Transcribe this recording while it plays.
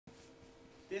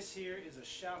This here is a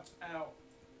shout out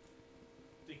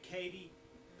to Katy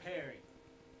Perry.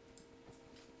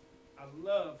 I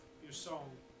love your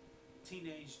song,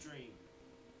 Teenage Dream,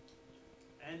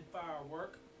 and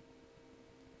Firework,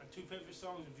 my two favorite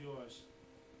songs of yours.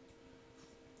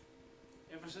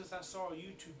 Ever since I saw a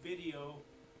YouTube video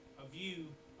of you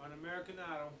on American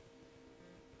Idol,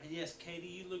 and yes, Katy,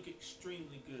 you look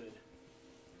extremely good.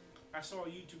 I saw a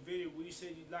YouTube video where you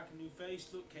said you'd like a new face.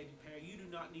 Look, Katy Perry, you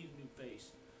do not need a new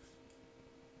face.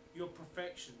 You're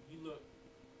perfection. You look,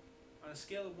 on a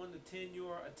scale of 1 to 10,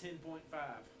 you're a 10.5.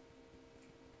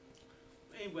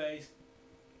 Anyways,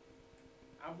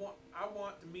 I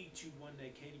want to meet you one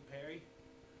day, Katy Perry.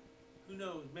 Who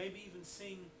knows? Maybe even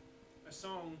sing a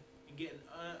song and get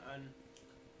an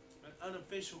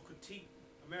unofficial critique,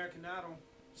 American Idol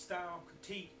style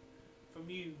critique from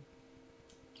you.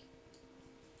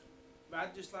 But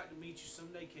I'd just like to meet you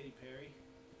someday, Katy Perry.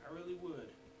 I really would.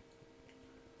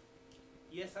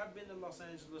 Yes, I've been to Los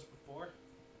Angeles before.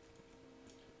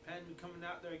 Planning on coming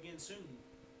out there again soon.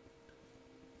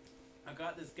 I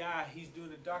got this guy, he's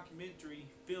doing a documentary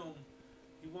film.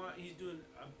 He's doing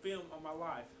a film on my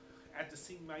life after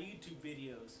seeing my YouTube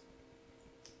videos.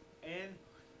 And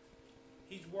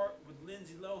he's worked with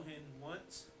Lindsay Lohan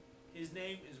once. His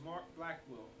name is Mark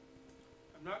Blackwell.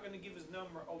 I'm not going to give his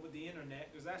number over the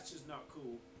internet because that's just not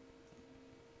cool.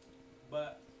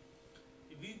 But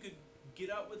if you could get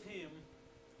up with him,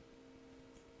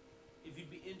 if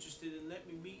you'd be interested in let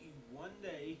me meet you one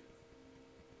day,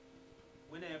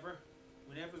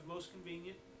 whenever's most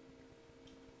convenient,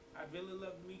 I'd really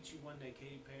love to meet you one day,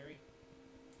 Katy Perry.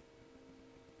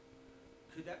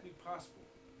 Could that be possible?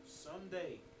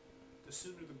 Someday. The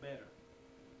sooner the better.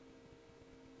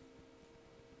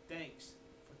 Thanks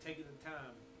for taking the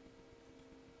time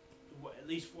to at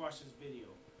least watch this video.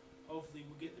 Hopefully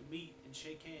we'll get to meet and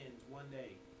shake hands one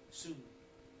day soon.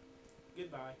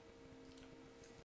 Goodbye.